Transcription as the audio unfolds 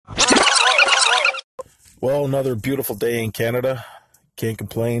Well, another beautiful day in Canada. Can't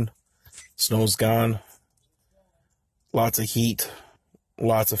complain. Snow's gone. Lots of heat.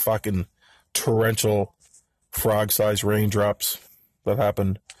 Lots of fucking torrential frog-sized raindrops that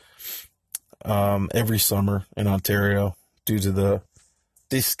happen every summer in Ontario due to the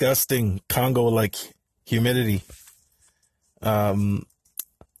disgusting Congo-like humidity.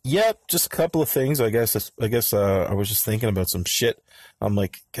 Yeah, just a couple of things. I guess I was just thinking about some shit. I'm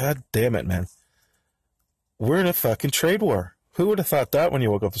like, God damn it, man. We're in a fucking trade war. Who would have thought that when you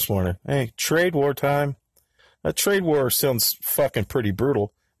woke up this morning? Hey, trade war time. A trade war sounds fucking pretty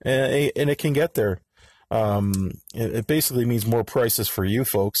brutal, and it can get there. It basically means more prices for you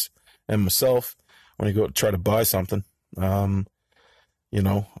folks and myself when you go try to buy something. The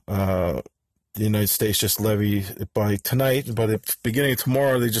United States just levy by the beginning of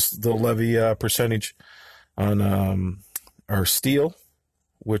tomorrow, they'll levy a percentage on our steel,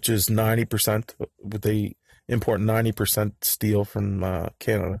 which is 90%. They import 90% steel from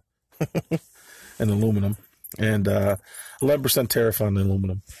Canada and aluminum, and 11% tariff on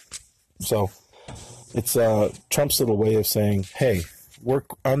aluminum. So it's Trump's little way of saying, hey, work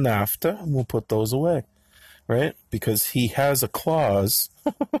on NAFTA and we'll put those away, right? Because he has a clause,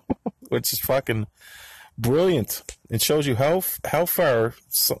 which is fucking brilliant. It shows you how far,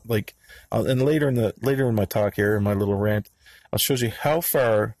 and later in my talk here, in my little rant, I'll show you how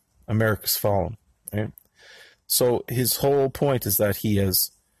far America's fallen, right? So his whole point is that he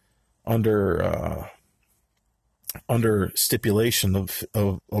is under stipulation of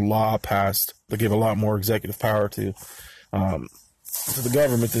a law passed that gave a lot more executive power to the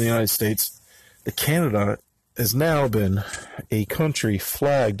government in the United States. That Canada has now been a country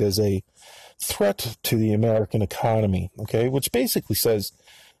flagged as a threat to the American economy. Okay, which basically says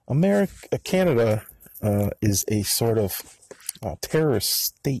Canada is a sort of terrorist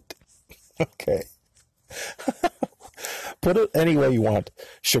state. Okay. Put it any way you want.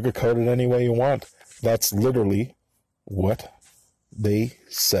 Sugarcoat it any way you want. That's literally what they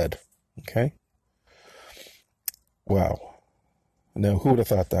said. Okay? Wow. Now, who would have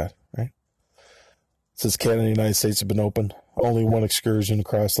thought that, right? Since Canada and the United States have been open, only one excursion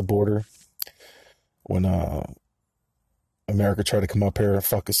across the border when America tried to come up here and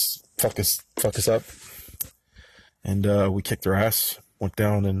fuck us up. And we kicked their ass, went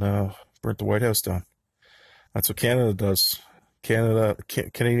down and burnt the White House down. That's what Canada does.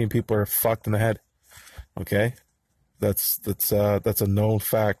 Canadian people are fucked in the head. Okay? That's a known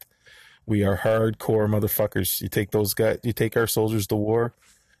fact. We are hardcore motherfuckers. You take those guys, you take our soldiers to war,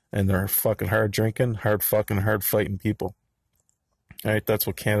 and they're fucking hard drinking, hard fighting people. Alright, that's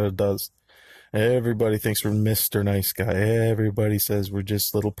what Canada does. Everybody thinks we're Mr. Nice Guy. Everybody says we're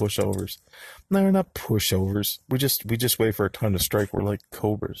just little pushovers. No, we're not pushovers. We just wait for a time to strike. We're like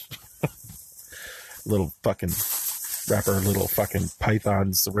cobras. Little fucking wrap our little fucking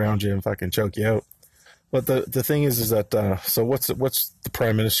pythons around you and fucking choke you out. But the thing is that so what's the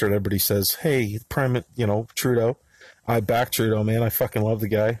prime minister? Everybody says, hey, Trudeau. I back Trudeau, man. I fucking love the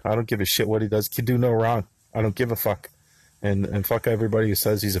guy. I don't give a shit what he does. He can do no wrong. I don't give a fuck. And fuck everybody who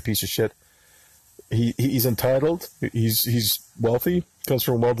says he's a piece of shit. He's entitled. He's wealthy. Comes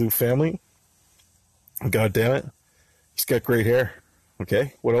from a well-to-do family. God damn it. He's got great hair.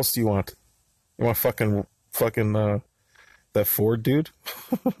 Okay, what else do you want? You want fucking that Ford dude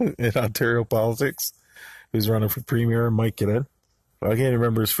in Ontario politics who's running for premier and might get in? I can't even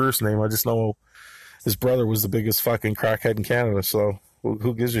remember his first name. I just know his brother was the biggest fucking crackhead in Canada. So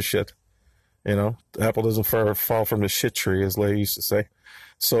who gives a shit? Apple doesn't fall from the shit tree, as Leigh used to say.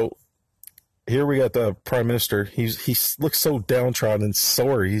 So here we got the prime minister. He looks so downtrodden and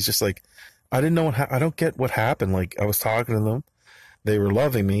sore. He's just like, I didn't know. I don't get what happened. Like, I was talking to them. They were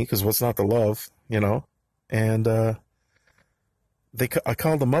loving me, because what's not to love, And I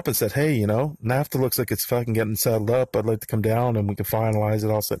called them up and said, hey, NAFTA looks like it's fucking getting settled up. I'd like to come down and we can finalize it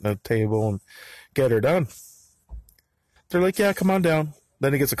all, sit at the table and get her done. They're like, yeah, come on down.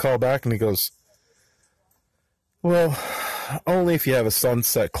 Then he gets a call back and he goes, well, only if you have a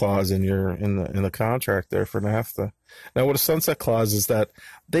sunset clause in the contract there for NAFTA. Now, what a sunset clause is that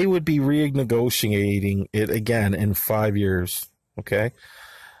they would be renegotiating it again in 5 years. Okay?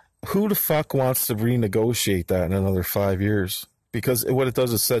 Who the fuck wants to renegotiate that in another 5 years? Because what it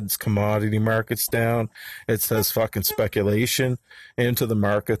does is sets commodity markets down. It says fucking speculation into the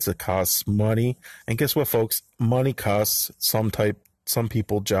markets. It costs money. And guess what, folks? Money costs some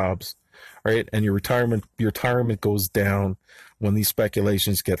people jobs, right? And your retirement goes down when these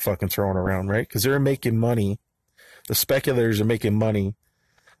speculations get fucking thrown around, right? Because they're making money. The speculators are making money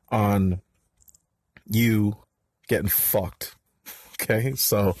on you getting fucked. Okay,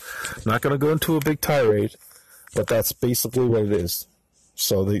 so I'm not going to go into a big tirade, but that's basically what it is.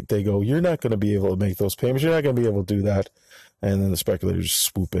 So they go, you're not going to be able to make those payments. You're not going to be able to do that. And then the speculators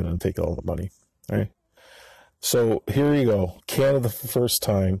swoop in and take all the money. Right? So here you go. Canada for the first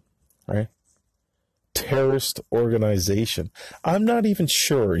time. Right? Terrorist organization. I'm not even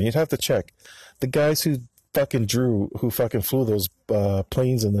sure. You'd have to check. The guys who fucking flew those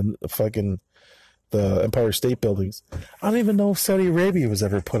planes in the Empire State Buildings. I don't even know if Saudi Arabia was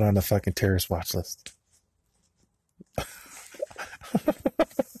ever put on the fucking terrorist watch list.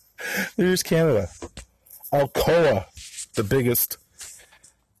 There's Canada. Alcoa, the biggest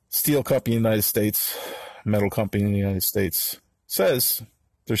steel company in the United States, metal company in the United States, says,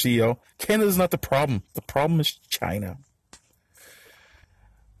 their CEO, Canada's not the problem. The problem is China.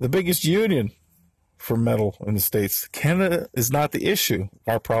 The biggest union for metal in the States, Canada is not the issue.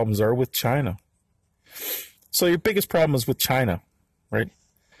 Our problems are with China. So your biggest problem is with China, right?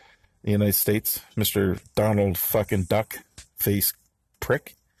 The United States, Mr. Donald fucking Duck face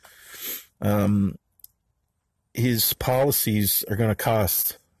prick. His policies are going to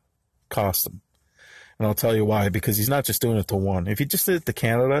cost him. And I'll tell you why. Because he's not just doing it to one. If he just did it to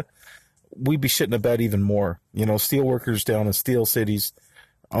Canada, we'd be shitting the bed even more. You know, steel workers down in steel cities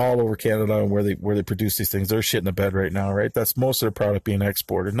all over Canada and where they produce these things, they're shitting the bed right now, right? That's most of their product being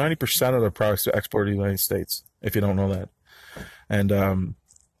exported. 90% of their products are exported to the United States, if you don't know that. And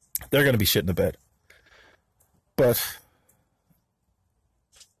they're going to be shitting the bed. But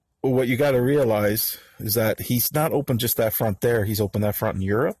what you got to realize is that he's not opened just that front there. He's opened that front in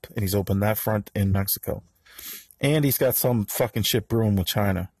Europe, and he's opened that front in Mexico. And he's got some fucking shit brewing with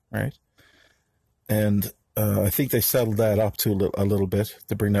China, right? And I think they settled that up to a little bit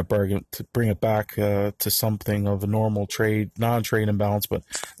to bring that bargain, to bring it back to something of a normal non-trade imbalance, but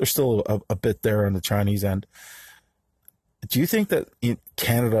there's still a bit there on the Chinese end. Do you think that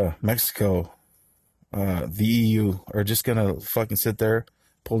Canada, Mexico, the EU are just going to fucking sit there,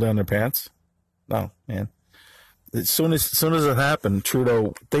 pull down their pants? No, man. As soon as it happened,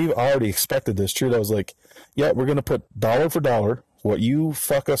 Trudeau, they already expected this. Trudeau's like, yeah, we're going to put dollar for dollar. What you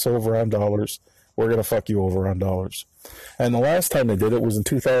fuck us over on dollars, we're going to fuck you over on dollars. And the last time they did it was in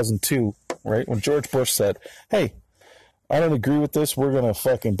 2002, right? When George Bush said, hey, I don't agree with this. We're going to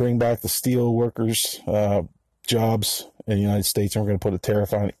fucking bring back the steel workers' jobs in the United States, and we're going to put a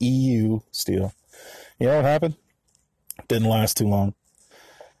tariff on EU steel. You know what happened? Didn't last too long.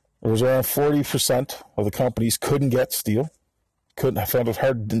 There was around 40% of the companies couldn't get steel, found it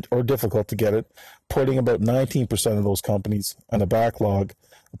hard or difficult to get it, putting about 19% of those companies on a backlog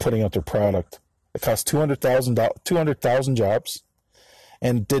of putting out their product. It cost 200,000 jobs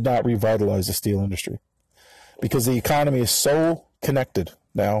and did not revitalize the steel industry because the economy is so connected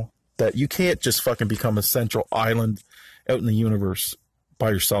now that you can't just fucking become a central island out in the universe by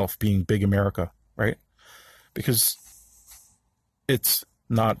yourself being big America, right? Because it's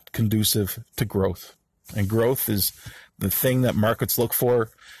not conducive to growth. And growth is the thing that markets look for,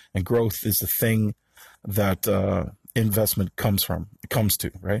 and growth is the thing that investment comes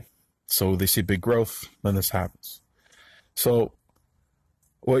to, right? So they see big growth, then this happens. So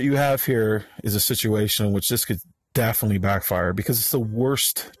what you have here is a situation in which this could definitely backfire because it's the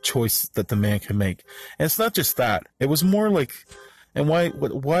worst choice that the man can make. And it's not just that. It was more like, and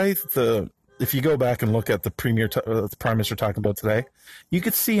if you go back and look at the the Prime Minister talking about today, you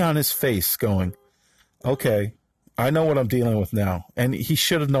could see on his face going, okay, I know what I'm dealing with now. And he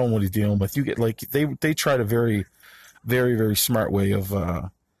should have known what he's dealing with. You get they tried a very, very, very smart way of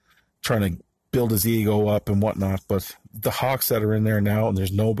trying to build his ego up and whatnot. But the hawks that are in there now, and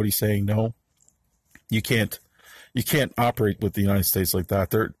there's nobody saying no, you can't operate with the United States like that.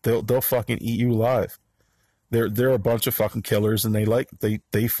 They'll fucking eat you alive. They're a bunch of fucking killers, and they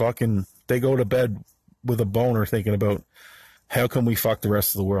go to bed with a boner thinking about how can we fuck the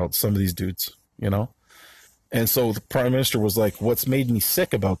rest of the world, some of these dudes, you know? And so the Prime Minister was like, what's made me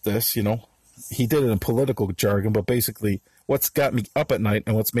sick about this, you know? He did it in political jargon, but basically what's got me up at night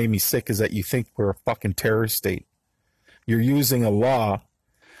and what's made me sick is that you think we're a fucking terrorist state. You're using a law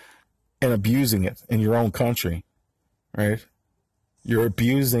and abusing it in your own country, right? You're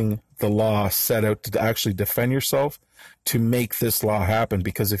abusing the law set out to actually defend yourself to make this law happen.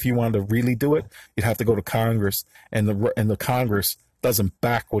 Because if you wanted to really do it, you'd have to go to Congress, and the Congress doesn't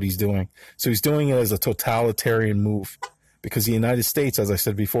back what he's doing. So he's doing it as a totalitarian move. Because the United States, as I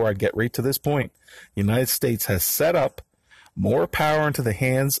said before, I'd get right to this point. The United States has set up more power into the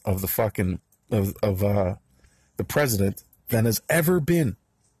hands of the fucking the president than has ever been,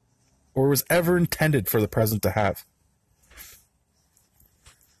 or was ever intended for the president to have.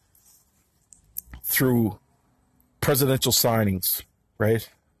 Through presidential signings, right?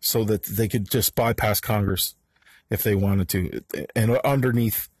 So that they could just bypass Congress if they wanted to, and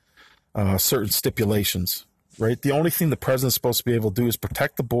underneath certain stipulations, right? The only thing the president's supposed to be able to do is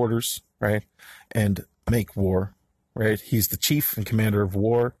protect the borders, right? And make war, right? He's the chief and commander of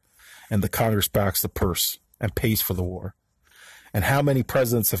war, and the Congress backs the purse and pays for the war. And how many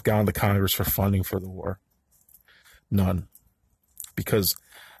presidents have gone to Congress for funding for the war? None. Because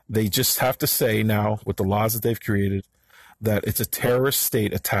they just have to say now, with the laws that they've created, that it's a terrorist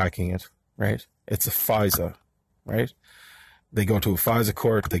state attacking it, right? It's a FISA, right? They go to a FISA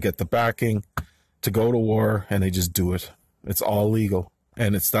court, they get the backing to go to war, and they just do it. It's all legal.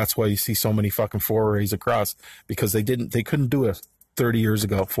 And that's why you see so many fucking forays across, because they couldn't do it 30 years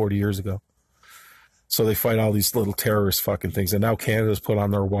ago, 40 years ago. So they fight all these little terrorist fucking things. And now Canada's put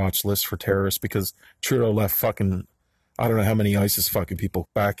on their watch list for terrorists because Trudeau left fucking, I don't know how many ISIS fucking people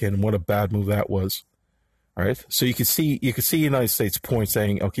back in, and what a bad move that was. All right. So you could see United States point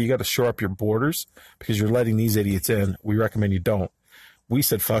saying, okay, you got to shore up your borders because you're letting these idiots in. We recommend you don't. We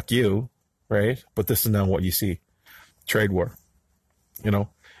said, fuck you. Right. But this is now what you see. Trade war. You know,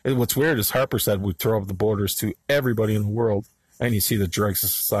 and what's weird is Harper said we'd throw up the borders to everybody in the world, and you see the dregs of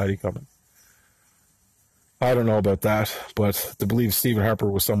society coming. I don't know about that, but to believe Stephen Harper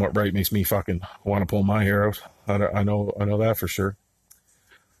was somewhat right makes me fucking want to pull my hair out. I know that for sure.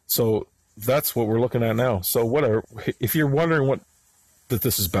 So that's what we're looking at now. So if you're wondering that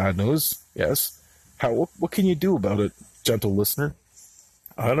this is bad news, yes. What can you do about it, gentle listener?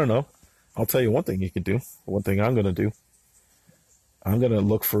 I don't know. I'll tell you one thing you can do. One thing I'm going to do. I'm going to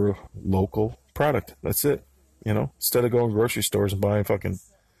look for local product. That's it. You know, instead of going to grocery stores and buying fucking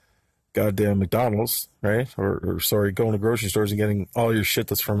goddamn McDonald's, right? Or going to grocery stores and getting all your shit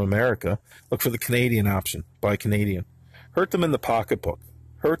that's from America. Look for the Canadian option. Buy Canadian. Hurt them in the pocketbook.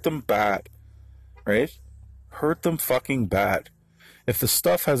 Hurt them bad, right? Hurt them fucking bad. If the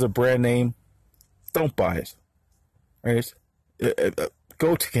stuff has a brand name, don't buy it, right?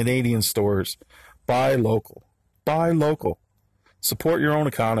 Go to Canadian stores. Buy local. Buy local. Support your own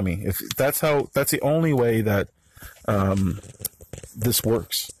economy. If that's the only way that this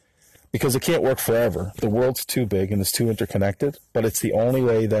works. Because it can't work forever. The world's too big and it's too interconnected, but it's the only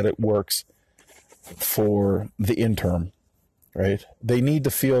way that it works for the interim, right? They need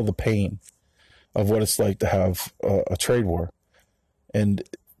to feel the pain of what it's like to have a trade war. And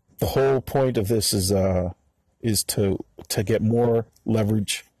the whole point of this is to get more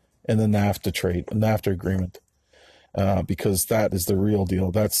leverage in the NAFTA agreement, because that is the real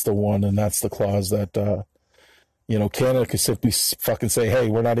deal. That's the one, and that's the clause that Canada could simply fucking say, hey,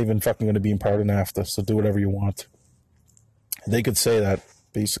 we're not even fucking going to be in part of NAFTA, so do whatever you want. They could say that,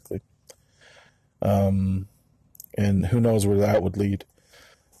 basically. And who knows where that would lead.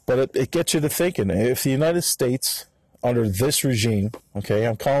 But it gets you to thinking, if the United States, under this regime, okay,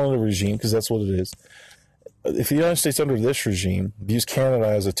 I'm calling it a regime because that's what it is. If the United States under this regime views Canada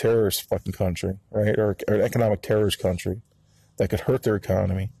as a terrorist fucking country, right, or an economic terrorist country that could hurt their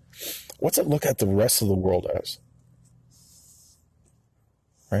economy, what's it look at the rest of the world as?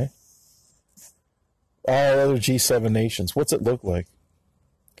 Right? All other G7 nations, what's it look like?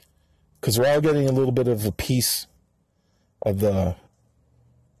 Because we're all getting a little bit of a piece of the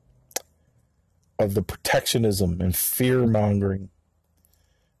protectionism and fear-mongering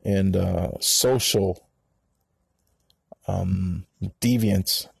and social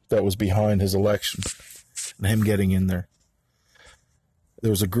deviance that was behind his election and him getting in there.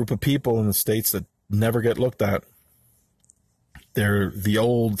 There was a group of people in the States that never get looked at. They're the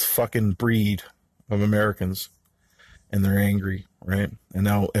old fucking breed of Americans, and they're angry, right? And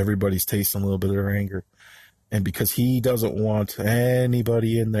now everybody's tasting a little bit of their anger. And because he doesn't want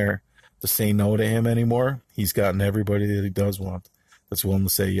anybody in there to say no to him anymore, he's gotten everybody that he does want that's willing to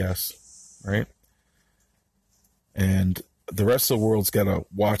say yes, right? And the rest of the world's got to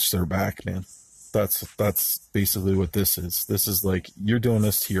watch their back, man. That's basically what this is. This is like, you're doing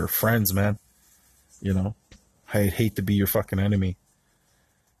this to your friends, man. You know, I hate to be your fucking enemy.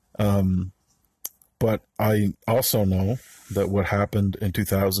 But I also know that what happened in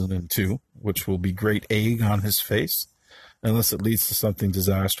 2002, which will be great egg on his face, unless it leads to something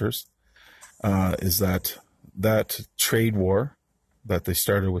disastrous, is that trade war that they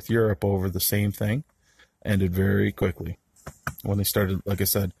started with Europe over the same thing ended very quickly. When they started, like I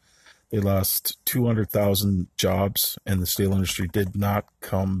said, they lost 200,000 jobs, and the steel industry did not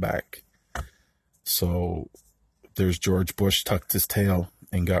come back. So there's George Bush tucked his tail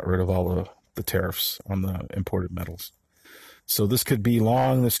and got rid of all the tariffs on the imported metals. So this could be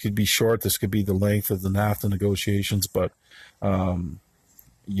long, this could be short, this could be the length of the NAFTA negotiations, but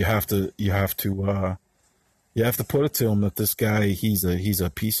you have to You have to put it to him that this guy, he's a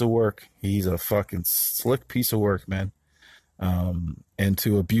piece of work. He's a fucking slick piece of work, man. And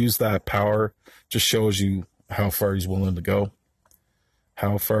to abuse that power just shows you how far he's willing to go,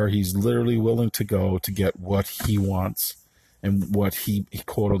 how far he's literally willing to go to get what he wants and what he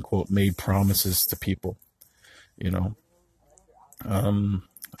quote unquote made promises to people. You know,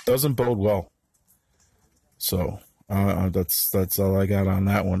 doesn't bode well. So that's all I got on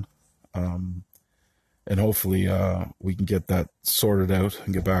that one. And hopefully we can get that sorted out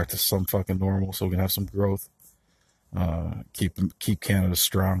and get back to some fucking normal, so we can have some growth. Keep Canada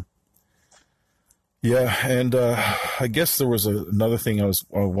strong. Yeah, and I guess there was another thing I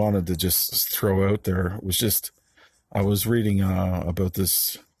wanted to just throw out there. It was just I was reading about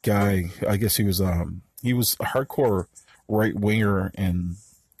this guy. I guess he was a hardcore right winger in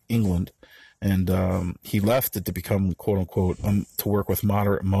England, and he left it to become quote unquote to work with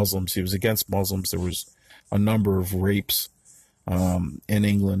moderate Muslims. He was against Muslims. There was a number of rapes in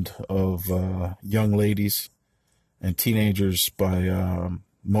England of young ladies and teenagers by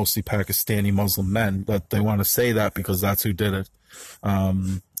mostly Pakistani Muslim men. But they want to say that because that's who did it.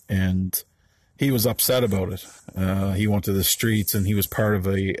 And he was upset about it. He went to the streets, and he was part of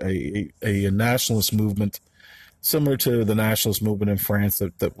a nationalist movement similar to the nationalist movement in France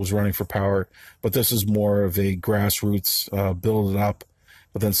that was running for power. But this is more of a grassroots build it up.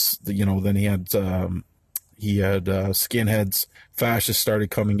 But then, then he had skinheads, fascists started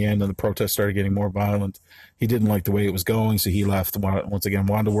coming in, and the protests started getting more violent. He didn't like the way it was going, so he left. Once again,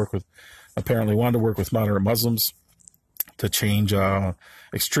 wanted to work with moderate Muslims to change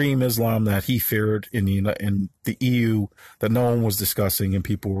extreme Islam that he feared in the EU that no one was discussing and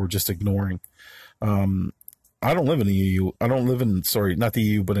people were just ignoring. I don't live in the EU. I don't live in, not the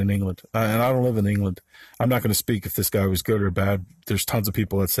EU, but in England. And I don't live in England. I'm not going to speak if this guy was good or bad. There's tons of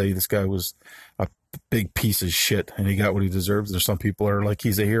people that say this guy was a big piece of shit and he got what he deserves. There's some people that are like,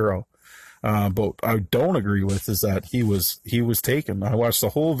 he's a hero. But I don't agree with is that he was taken. I watched the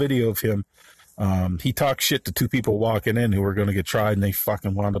whole video of him. He talked shit to two people walking in who were going to get tried, and they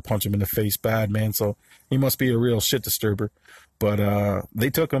fucking wanted to punch him in the face bad, man. So he must be a real shit disturber. But they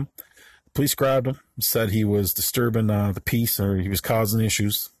took him. Police grabbed him, said he was disturbing the peace, or he was causing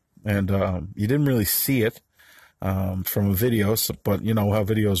issues, and you didn't really see it from a video. But you know how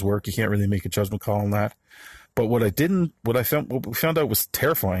videos work; you can't really make a judgment call on that. But what we found out was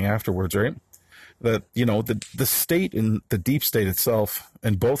terrifying afterwards, right? That the state and the deep state itself,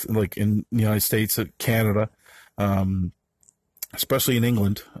 and both like in the United States, Canada, especially in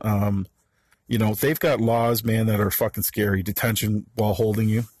England, they've got laws, man, that are fucking scary. Detention while holding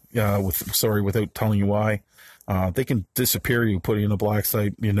you. Without telling you why. They can disappear you, put you in a black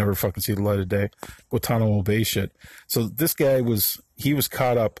site, you never fucking see the light of day. Guantanamo Bay shit. So this guy was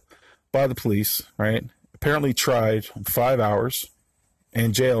caught up by the police, right? Apparently tried 5 hours,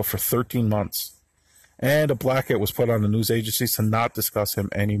 in jail for 13 months. And a blackout was put on the news agencies to not discuss him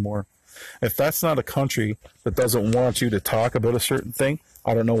anymore. If that's not a country that doesn't want you to talk about a certain thing,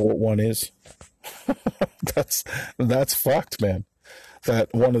 I don't know what one is. That's fucked, man.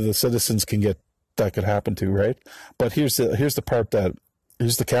 That one of the citizens that could happen to, right? But here's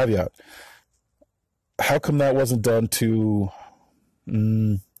the caveat. How come that wasn't done to,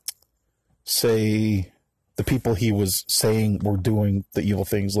 say, the people he was saying were doing the evil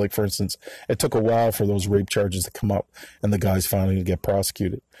things? Like, for instance, it took a while for those rape charges to come up and the guys finally to get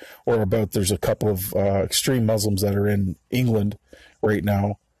prosecuted. Or there's a couple of extreme Muslims that are in England right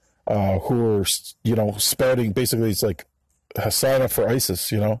now who are, spouting, basically it's like, sign up for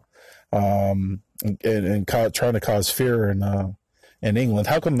ISIS, and trying to cause fear in England.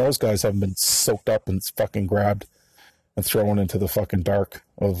 How come those guys haven't been soaked up and fucking grabbed and thrown into the fucking dark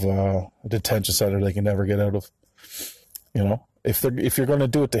of a detention center they can never get out of? If you're going to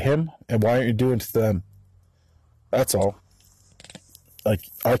do it to him, and why aren't you doing it to them? That's all. Like,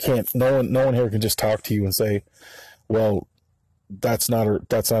 I can't. No one here can just talk to you and say, well, that's not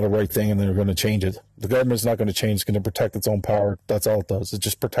a right thing, and they're going to change it. The government's not going to change. It's going to protect its own power. That's all it does. It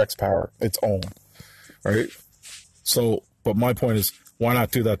just protects power, its own, right? So, but my point is, why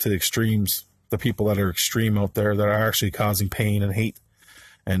not do that to the extremes, the people that are extreme out there that are actually causing pain and hate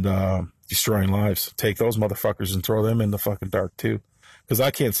and destroying lives? Take those motherfuckers and throw them in the fucking dark too. Because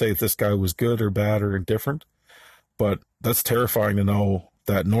I can't say if this guy was good or bad or indifferent, but that's terrifying to know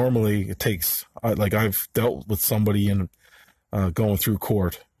that normally it takes, like I've dealt with somebody in going through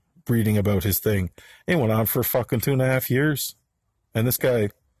court, reading about his thing. It went on for fucking 2.5 years. And this guy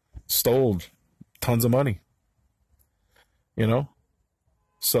stole tons of money.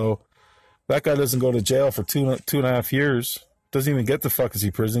 So that guy doesn't go to jail for 2.5 years. Doesn't even get to fuck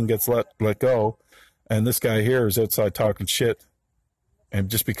prison, gets let go. And this guy here is outside talking shit. And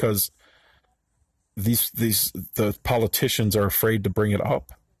just because the politicians are afraid to bring it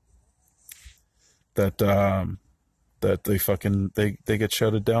up, that they get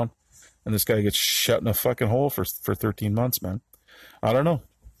shutted down, and this guy gets shut in a fucking hole for 13 months, man. I don't know.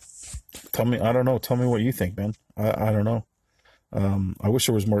 Tell me what you think, man. I don't know. I wish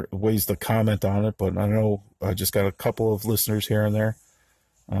there was more ways to comment on it, but I know I just got a couple of listeners here and there.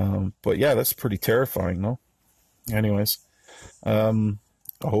 But yeah, that's pretty terrifying, no? Anyways, I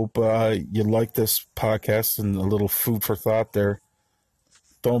hope you like this podcast and a little food for thought there.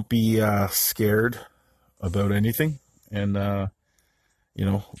 Don't be scared about anything, and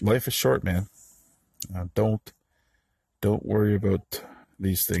life is short, man. Don't worry about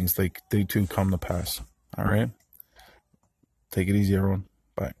these things. They too come to pass. All right, take it easy, everyone.